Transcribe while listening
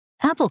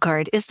Apple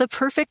Card is the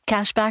perfect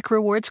cashback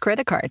rewards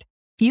credit card.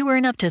 You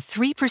earn up to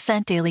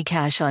 3% daily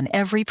cash on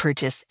every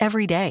purchase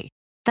every day.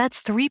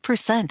 That's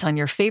 3% on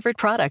your favorite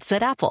products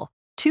at Apple,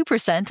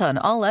 2% on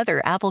all other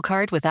Apple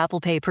Card with Apple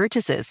Pay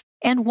purchases,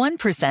 and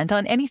 1%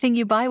 on anything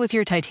you buy with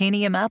your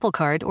titanium Apple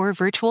Card or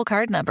virtual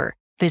card number.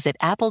 Visit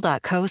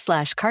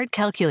apple.co/card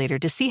calculator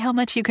to see how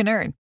much you can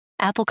earn.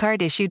 Apple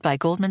Card issued by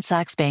Goldman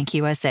Sachs Bank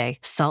USA,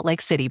 Salt Lake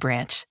City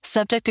branch.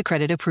 Subject to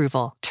credit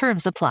approval.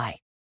 Terms apply.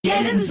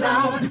 Get in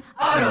zone,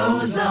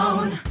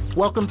 AutoZone.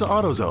 Welcome to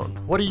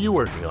AutoZone. What are you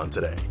working on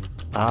today?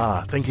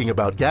 Thinking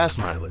about gas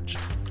mileage.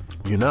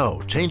 You know,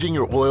 changing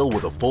your oil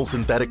with a full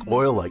synthetic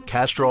oil like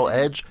Castrol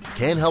Edge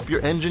can help your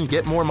engine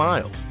get more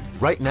miles.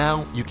 Right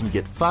now, you can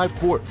get 5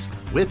 quarts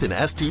with an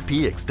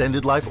STP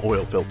Extended Life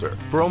Oil Filter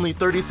for only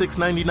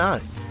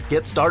 $36.99.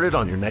 Get started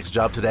on your next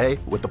job today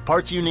with the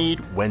parts you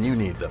need when you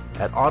need them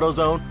at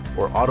AutoZone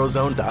or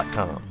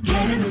AutoZone.com.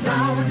 Get in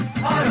zone,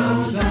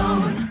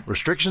 AutoZone.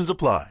 Restrictions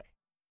apply.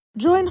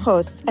 Join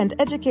hosts and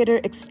educator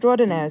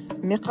extraordinaires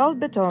Michal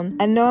Beton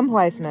and Noam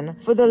Weissman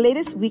for the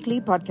latest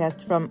weekly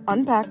podcast from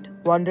Unpacked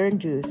Wandering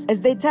Jews as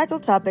they tackle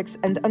topics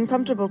and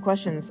uncomfortable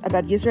questions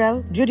about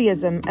Israel,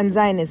 Judaism, and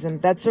Zionism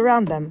that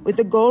surround them with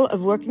the goal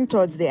of working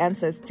towards the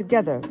answers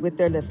together with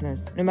their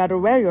listeners. No matter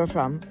where you're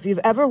from, if you've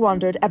ever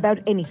wondered about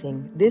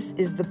anything, this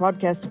is the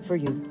podcast for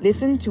you.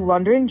 Listen to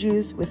Wandering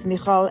Jews with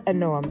Michal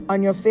and Noam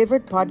on your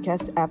favorite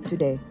podcast app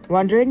today.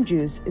 Wandering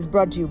Jews is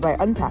brought to you by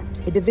Unpacked,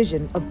 a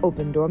division of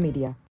Open Door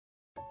Media.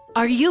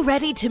 Are you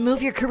ready to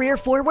move your career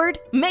forward?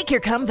 Make your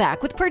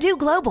comeback with Purdue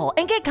Global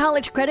and get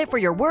college credit for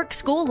your work,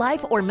 school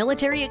life, or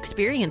military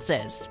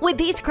experiences. With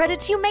these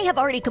credits, you may have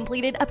already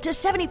completed up to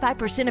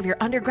 75% of your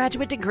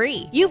undergraduate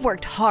degree. You've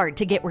worked hard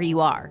to get where you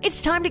are.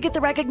 It's time to get the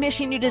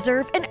recognition you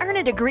deserve and earn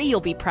a degree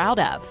you'll be proud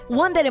of.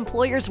 One that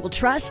employers will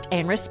trust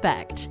and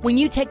respect. When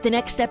you take the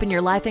next step in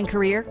your life and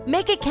career,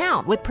 make it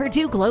count with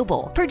Purdue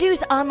Global,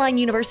 Purdue's online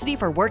university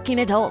for working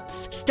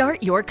adults.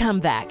 Start your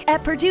comeback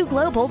at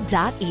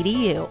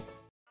purdueglobal.edu.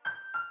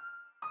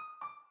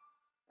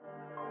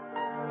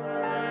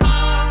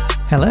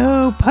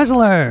 Hello,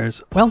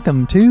 puzzlers!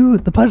 Welcome to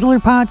the Puzzler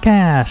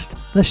Podcast,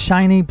 the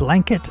shiny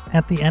blanket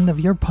at the end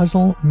of your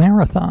puzzle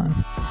marathon.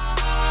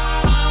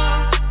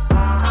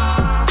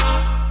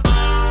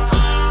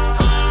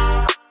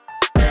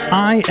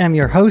 I am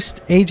your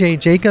host, AJ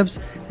Jacobs,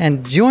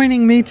 and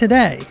joining me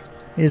today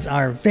is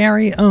our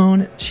very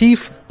own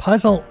Chief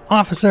Puzzle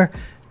Officer,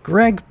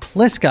 Greg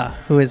Pliska,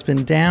 who has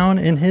been down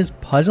in his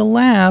puzzle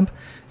lab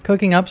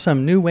cooking up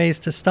some new ways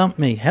to stump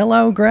me.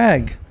 Hello,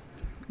 Greg.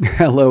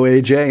 Hello,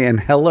 AJ, and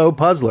hello,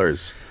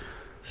 puzzlers.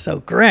 So,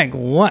 Greg,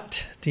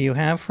 what do you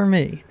have for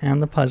me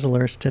and the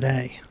puzzlers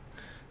today?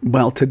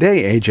 Well,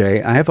 today,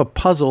 AJ, I have a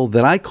puzzle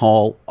that I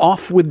call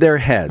Off With Their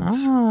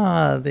Heads.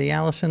 The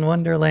Alice in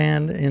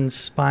Wonderland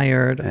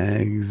inspired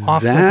Exactly.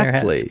 Off With Their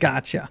Heads.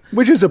 Gotcha.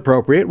 Which is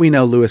appropriate. We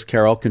know Lewis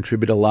Carroll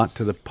contributed a lot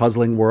to the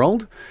puzzling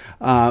world.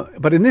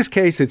 But in this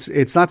case,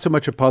 it's not so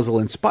much a puzzle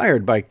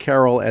inspired by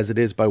Carroll as it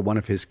is by one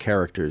of his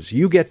characters.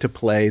 You get to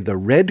play the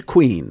Red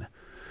Queen,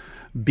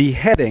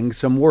 beheading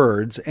some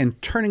words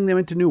and turning them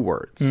into new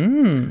words.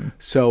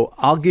 So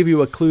I'll give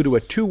you a clue to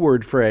a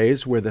 2-word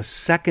phrase where the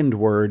second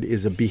word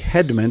is a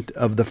beheadment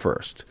of the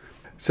first.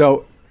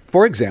 So,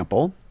 for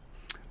example,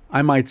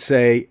 I might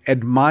say,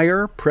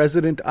 admire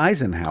President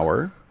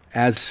Eisenhower,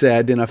 as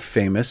said in a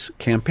famous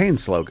campaign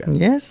slogan.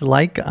 Yes,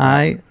 like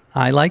I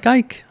like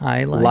Ike.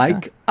 I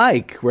like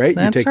Ike, right?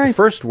 That's you take the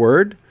first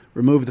word,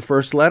 remove the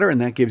first letter, and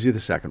that gives you the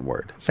second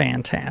word.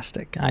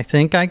 Fantastic. I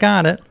think I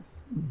got it.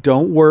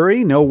 Don't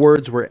worry, no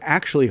words were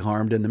actually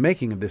harmed in the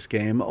making of this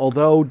game,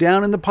 although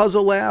down in the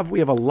puzzle lab, we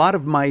have a lot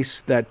of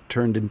mice that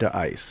turned into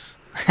ice.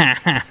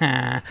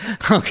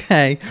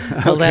 Okay.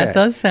 Well, that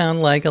does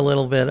sound like a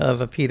little bit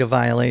of a PETA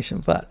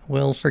violation, but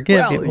we'll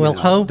forgive you. We'll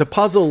hope. The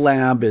puzzle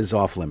lab is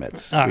off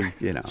limits.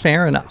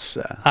 Fair enough.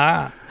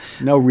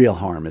 No real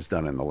harm is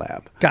done in the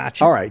lab.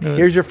 Gotcha. All right,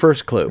 here's your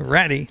first clue.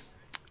 Ready.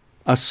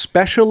 A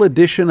special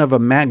edition of a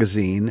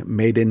magazine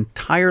made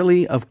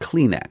entirely of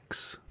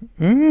Kleenex.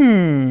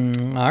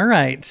 All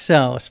right.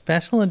 So, a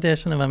special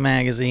edition of a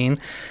magazine.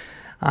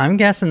 I'm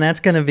guessing that's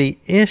going to be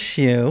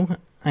Issue.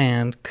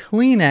 And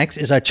Kleenex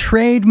is a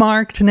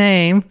trademarked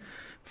name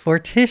for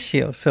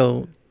tissue.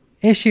 So,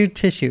 issue,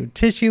 tissue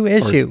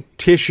issue. Or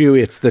tissue,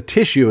 it's the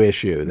tissue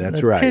issue.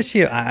 That's right.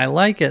 Tissue, I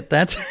like it.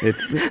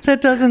 That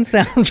doesn't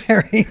sound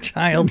very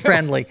child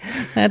friendly.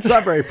 It's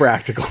not very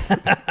practical.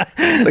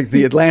 It's like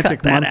the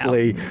Atlantic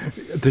Monthly,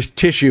 the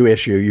tissue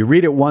issue. You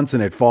read it once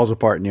and it falls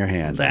apart in your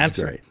hands. That's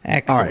great.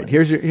 Excellent. All right,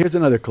 here's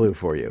another clue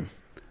for you.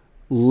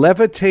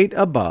 Levitate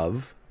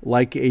above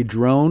like a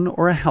drone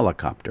or a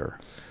helicopter.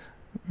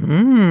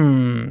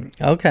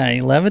 Okay,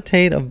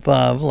 levitate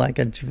above like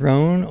a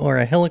drone or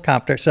a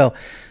helicopter. So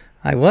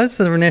I was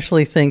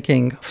initially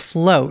thinking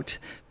float,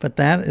 but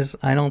there's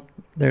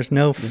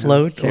no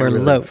float or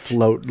loat.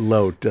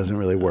 Loat doesn't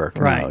really work.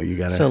 Right. No, you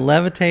gotta. So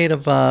levitate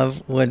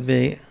above would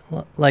be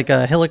like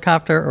a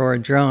helicopter or a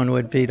drone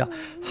would be to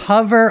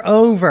hover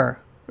over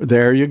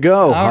There you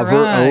go. All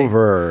Hover right.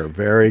 over.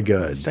 Very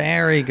good.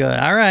 Very good.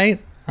 All right.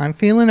 I'm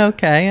feeling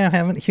okay. I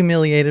haven't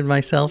humiliated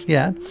myself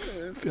yet.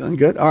 Feeling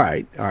good? All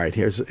right.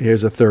 Here's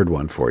a third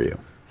one for you.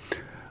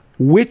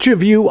 Which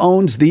of you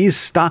owns these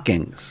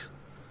stockings?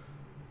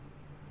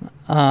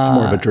 It's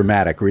more of a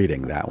dramatic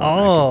reading, that one.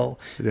 Oh,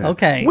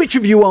 okay. Which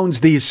of you owns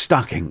these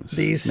stockings?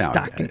 These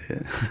stockings.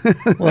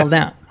 Well,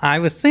 now, I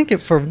was thinking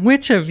for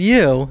which of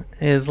you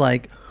is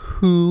like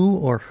who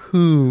or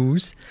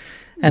whose.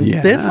 And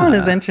this one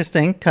is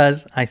interesting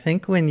because I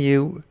think when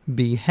you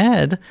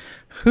behead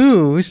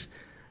whose,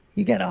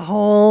 you get a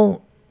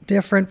whole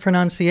different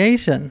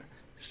pronunciation.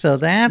 So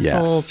that's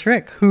a little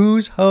trick.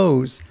 Whose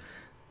hose?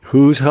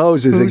 Whose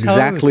hose is Whose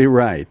exactly hose?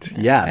 right.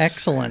 Yes.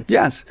 Excellent.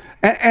 Yes.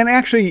 And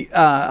actually,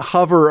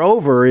 hover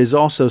over is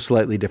also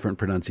slightly different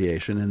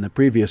pronunciation in the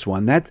previous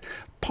one. That's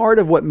part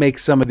of what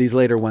makes some of these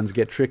later ones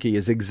get tricky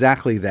is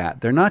exactly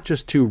that. They're not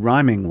just two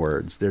rhyming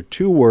words. They're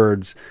two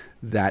words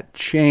that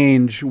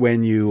change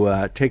when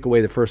you take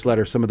away the first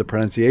letter. Some of the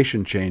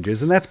pronunciation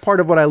changes. And that's part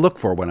of what I look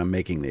for when I'm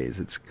making these.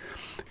 It's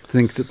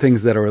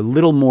things that are a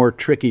little more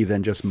tricky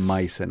than just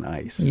mice and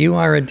ice. You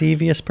are a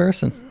devious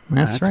person.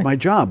 That's right. my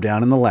job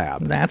down in the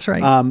lab. That's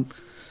right.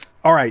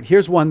 All right,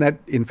 here's one that,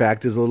 in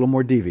fact, is a little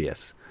more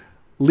devious.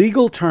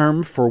 Legal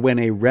term for when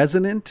a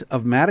resident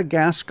of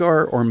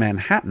Madagascar or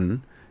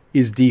Manhattan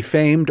is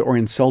defamed or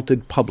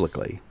insulted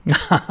publicly.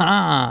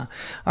 All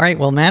right,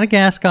 well,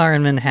 Madagascar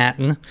and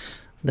Manhattan,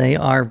 they're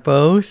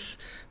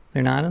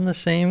not in the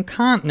same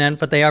continent,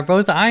 but they are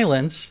both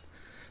islands.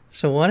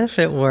 So what if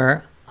it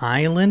were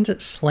island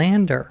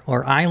slander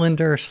or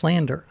islander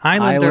slander?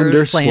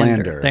 Islander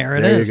slander. There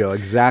it is. There you go.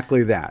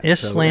 Exactly that.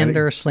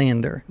 Islander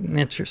slander.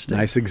 Interesting.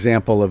 Nice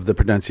example of the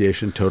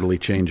pronunciation totally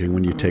changing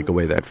when you take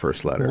away that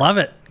first letter. Love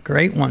it.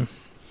 Great one.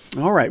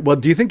 All right. Well,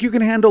 do you think you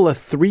can handle a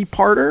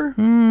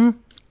three-parter?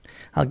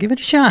 I'll give it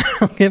a shot.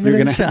 You're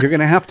going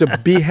to have to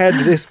behead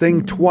this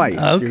thing twice.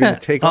 Okay. You're going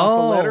to take off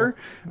a letter,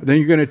 then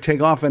you're going to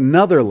take off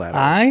another letter.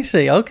 I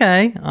see.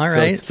 Okay. All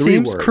right. it's three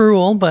Seems words.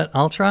 cruel, but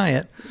I'll try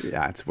it.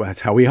 Yeah,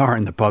 that's how we are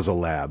in the puzzle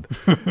lab.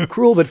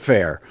 Cruel but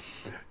fair.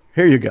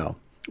 Here you go.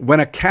 When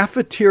a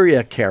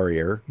cafeteria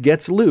carrier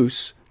gets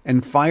loose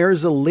and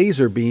fires a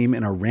laser beam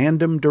in a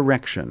random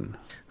direction.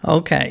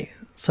 Okay.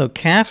 So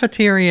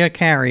cafeteria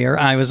carrier,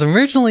 I was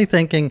originally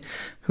thinking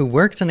who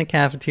works in a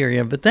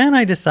cafeteria, but then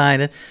I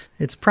decided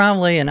it's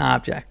probably an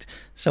object.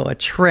 So a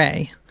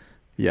tray.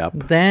 Yep.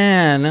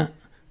 Then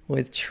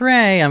with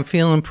tray, I'm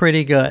feeling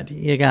pretty good.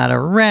 You got a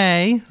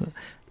ray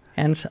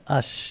and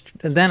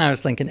then I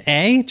was thinking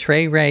A,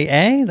 tray, ray,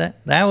 A.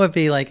 That would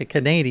be like a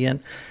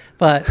Canadian,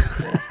 but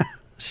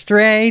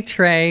stray,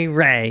 tray,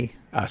 ray.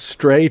 A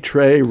stray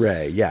tray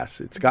ray.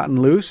 Yes, it's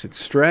gotten loose. It's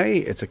stray.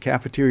 It's a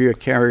cafeteria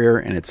carrier,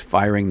 and it's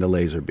firing the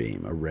laser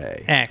beam. A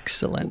ray.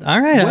 Excellent.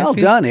 All right. Well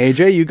done,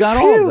 AJ. You got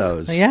all of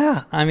those.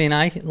 Yeah. I mean,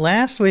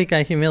 last week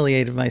I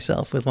humiliated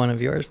myself with one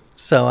of yours,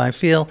 so I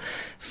feel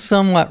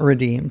somewhat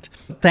redeemed.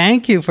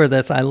 Thank you for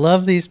this. I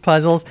love these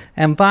puzzles.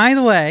 And by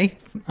the way,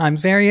 I'm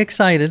very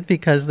excited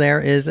because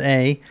there is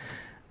a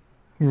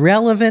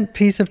relevant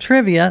piece of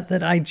trivia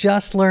that I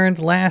just learned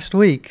last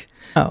week.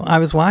 I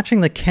was watching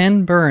the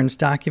Ken Burns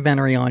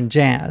documentary on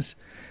jazz,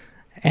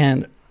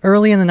 and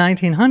early in the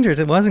 1900s,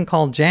 it wasn't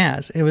called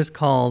jazz. It was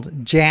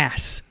called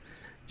Jass,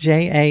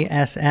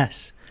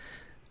 Jass.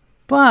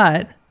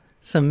 But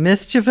some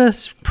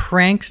mischievous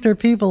prankster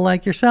people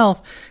like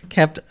yourself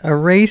kept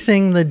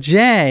erasing the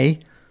J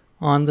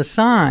on the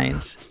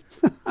signs.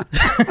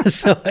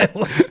 So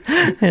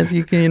as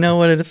you know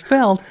what it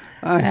spelled.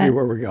 I see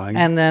where we're going.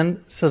 And then,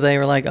 so they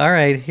were like, all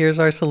right, here's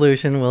our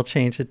solution. We'll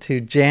change it to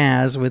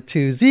jazz with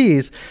two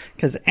Z's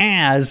because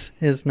as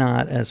is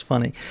not as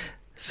funny.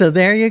 So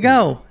there you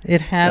go. It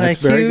had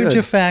That's a very huge good.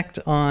 effect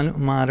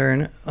on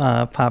modern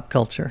pop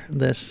culture.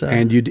 This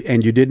And you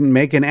didn't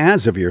make an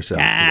as of yourself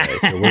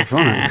today, so we're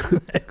fine.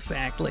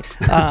 Exactly.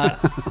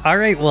 All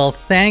right. Well,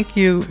 thank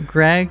you,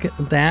 Greg.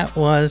 That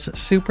was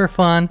super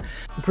fun.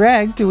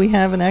 Greg, do we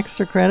have an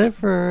extra credit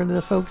for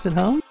the folks at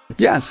home?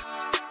 Yes.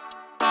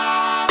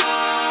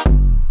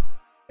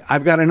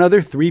 I've got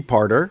another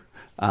three-parter,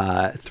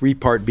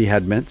 three-part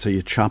beheadment. So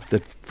you chop the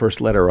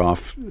first letter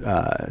off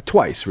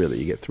twice, really.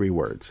 You get three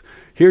words.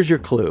 Here's your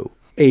clue.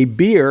 A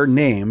beer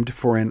named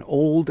for an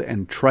old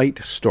and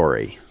trite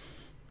story.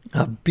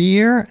 A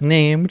beer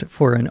named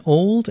for an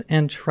old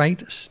and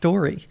trite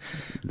story.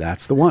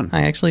 That's the one.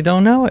 I actually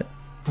don't know it.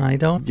 I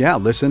don't. Yeah,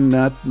 listen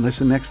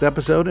next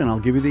episode, and I'll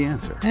give you the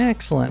answer.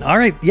 Excellent. All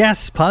right.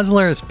 Yes,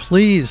 puzzlers,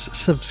 please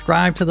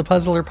subscribe to the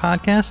Puzzler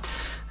Podcast,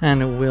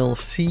 and we'll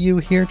see you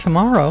here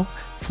tomorrow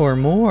for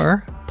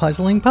more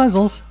puzzling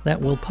puzzles that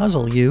will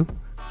puzzle you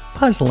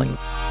puzzling.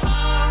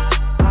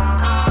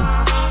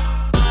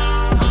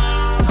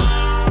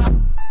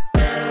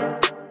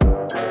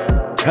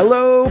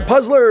 Hello,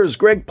 puzzlers!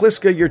 Greg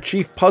Pliska, your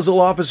Chief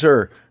Puzzle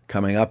Officer,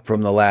 coming up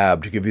from the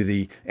lab to give you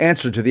the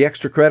answer to the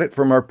extra credit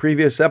from our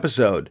previous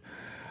episode.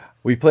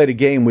 We played a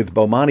game with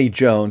Bomani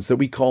Jones that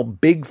we call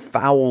Big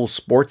Foul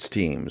Sports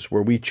Teams,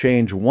 where we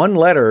change one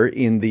letter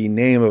in the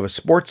name of a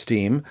sports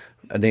team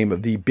name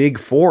of the Big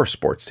Four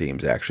sports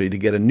teams, actually, to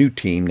get a new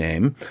team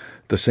name,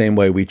 the same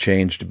way we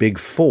changed Big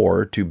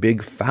Four to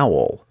Big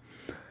Foul.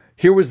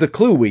 Here was the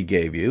clue we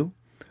gave you.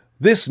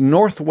 This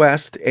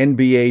Northwest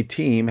NBA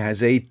team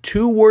has a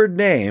 2-word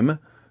name,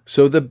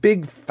 so the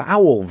Big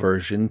Foul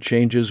version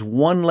changes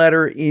one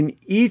letter in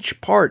each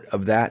part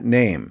of that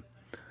name.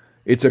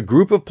 It's a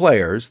group of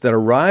players that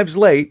arrives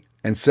late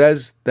and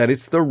says that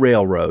it's the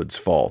railroad's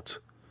fault.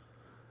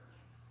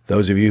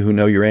 Those of you who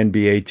know your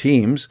NBA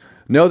teams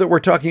know that we're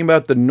talking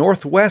about the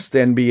Northwest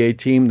NBA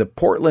team, the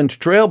Portland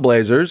Trail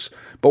Blazers,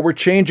 but we're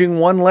changing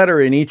one letter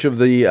in each of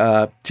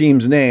the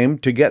team's name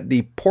to get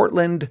the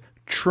Portland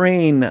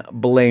Train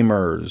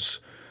Blamers.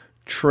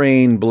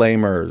 Train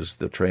Blamers.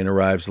 The train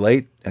arrives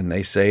late and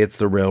they say it's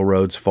the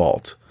railroad's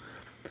fault.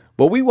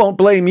 But we won't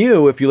blame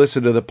you if you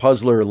listen to The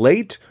Puzzler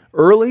late,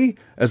 early,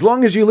 as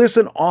long as you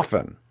listen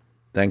often.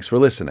 Thanks for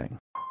listening.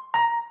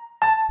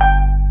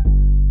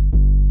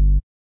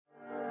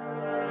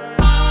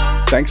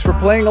 Thanks for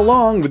playing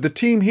along with the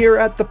team here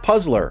at The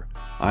Puzzler.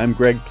 I'm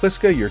Greg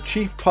Pliska, your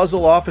Chief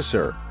Puzzle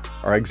Officer.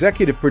 Our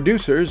executive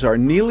producers are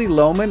Neely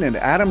Lohman and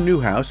Adam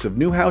Newhouse of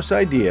Newhouse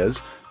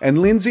Ideas and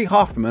Lindsay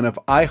Hoffman of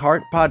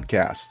iHeart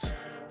Podcasts.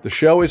 The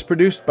show is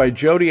produced by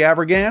Jody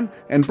Avergan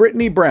and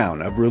Brittany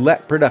Brown of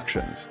Roulette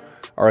Productions.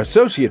 Our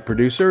associate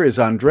producer is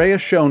Andrea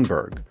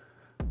Schoenberg.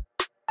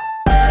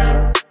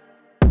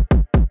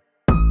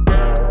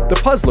 The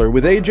Puzzler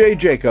with A.J.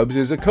 Jacobs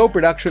is a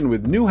co-production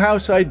with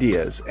Newhouse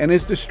Ideas and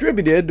is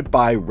distributed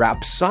by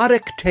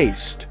Rhapsodic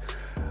Taste.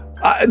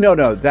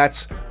 No,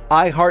 that's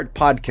iHeart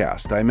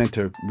Podcast. I meant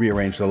to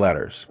rearrange the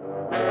letters.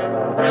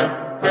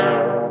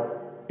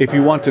 If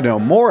you want to know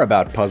more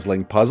about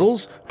puzzling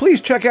puzzles,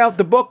 please check out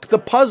the book The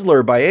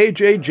Puzzler by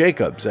A.J.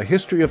 Jacobs, a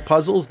history of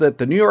puzzles that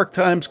the New York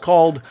Times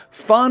called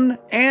fun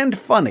and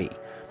funny.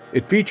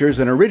 It features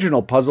an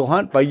original puzzle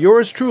hunt by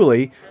yours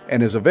truly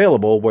and is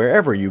available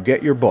wherever you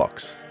get your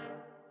books.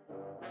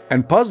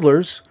 And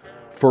puzzlers,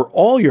 for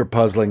all your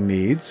puzzling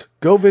needs,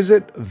 go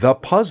visit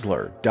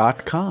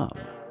thepuzzler.com.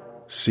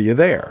 See you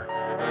there.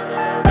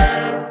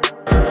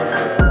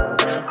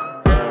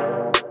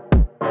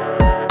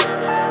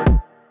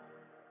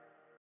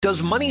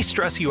 Does money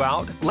stress you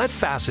out? Let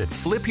Facet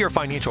flip your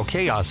financial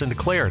chaos into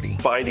clarity.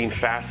 Finding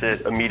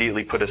Facet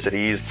immediately put us at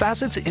ease.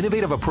 Facet's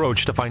innovative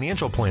approach to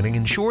financial planning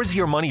ensures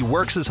your money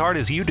works as hard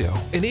as you do,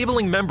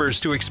 enabling members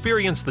to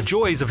experience the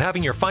joys of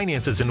having your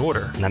finances in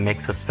order. And that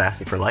makes us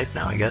Facet for life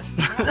now, I guess.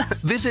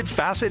 Visit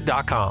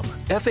Facet.com,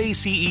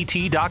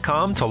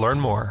 FACET.com to learn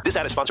more. This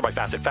ad is sponsored by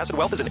Facet. Facet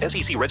Wealth is an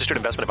SEC registered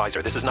investment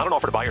advisor. This is not an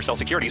offer to buy or sell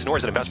securities, nor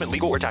is it investment,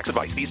 legal, or tax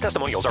advice. These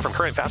testimonials are from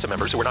current Facet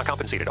members who are not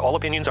compensated. All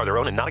opinions are their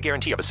own and not a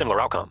guarantee of a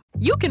similar outcome.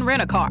 You can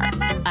rent a car,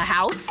 a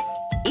house,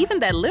 even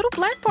that little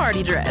black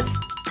party dress.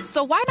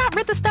 So why not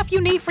rent the stuff you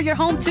need for your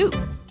home, too?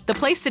 The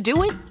place to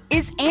do it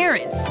is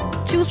Aaron's.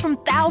 Choose from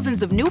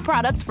thousands of new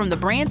products from the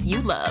brands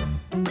you love,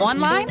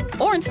 online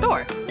or in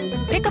store.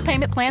 Pick a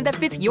payment plan that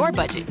fits your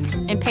budget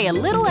and pay a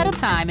little at a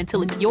time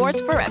until it's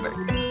yours forever.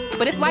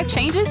 But if life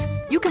changes,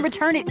 you can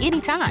return it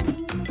anytime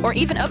or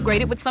even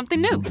upgrade it with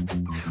something new.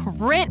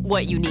 Rent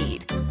what you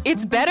need.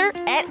 It's better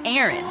at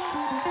Aaron's.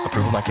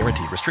 Approval not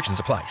guaranteed. Restrictions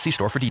apply. See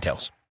store for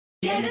details.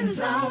 Get in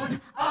zone,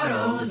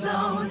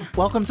 AutoZone.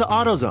 Welcome to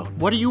AutoZone.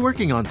 What are you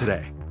working on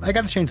today? I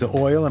gotta change the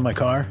oil in my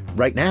car.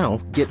 Right now,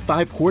 get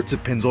 5 quarts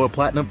of Pennzoil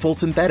Platinum Full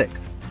Synthetic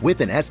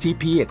with an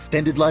STP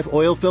Extended Life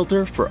Oil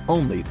Filter for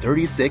only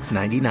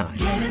 $36.99.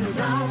 Get in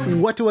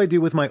zone. What do I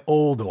do with my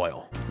old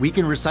oil? We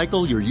can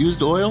recycle your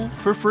used oil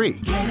for free.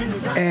 Get in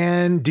zone.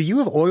 And do you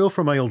have oil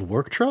for my old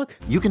work truck?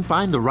 You can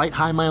find the right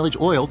high-mileage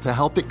oil to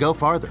help it go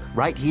farther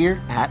right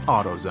here at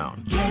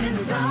AutoZone. Get in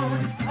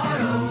zone,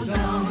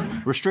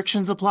 AutoZone.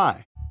 Restrictions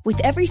apply. With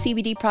every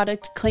CBD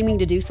product claiming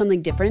to do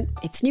something different,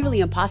 it's nearly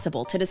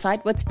impossible to decide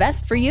what's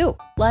best for you.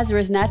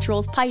 Lazarus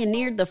Naturals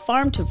pioneered the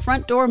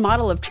farm-to-front-door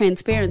model of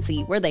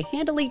transparency, where they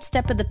handle each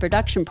step of the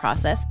production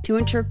process to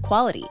ensure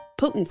quality,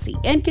 potency,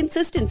 and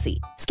consistency.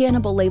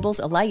 Scannable labels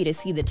allow you to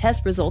see the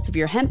test results of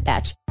your hemp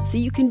batch, so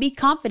you can be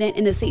confident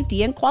in the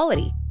safety and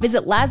quality.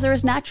 Visit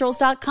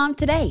LazarusNaturals.com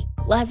today.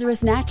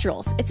 Lazarus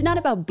Naturals. It's not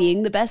about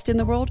being the best in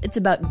the world, it's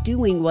about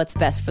doing what's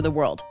best for the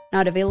world.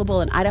 Not available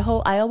in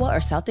Idaho, Iowa,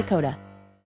 or South Dakota.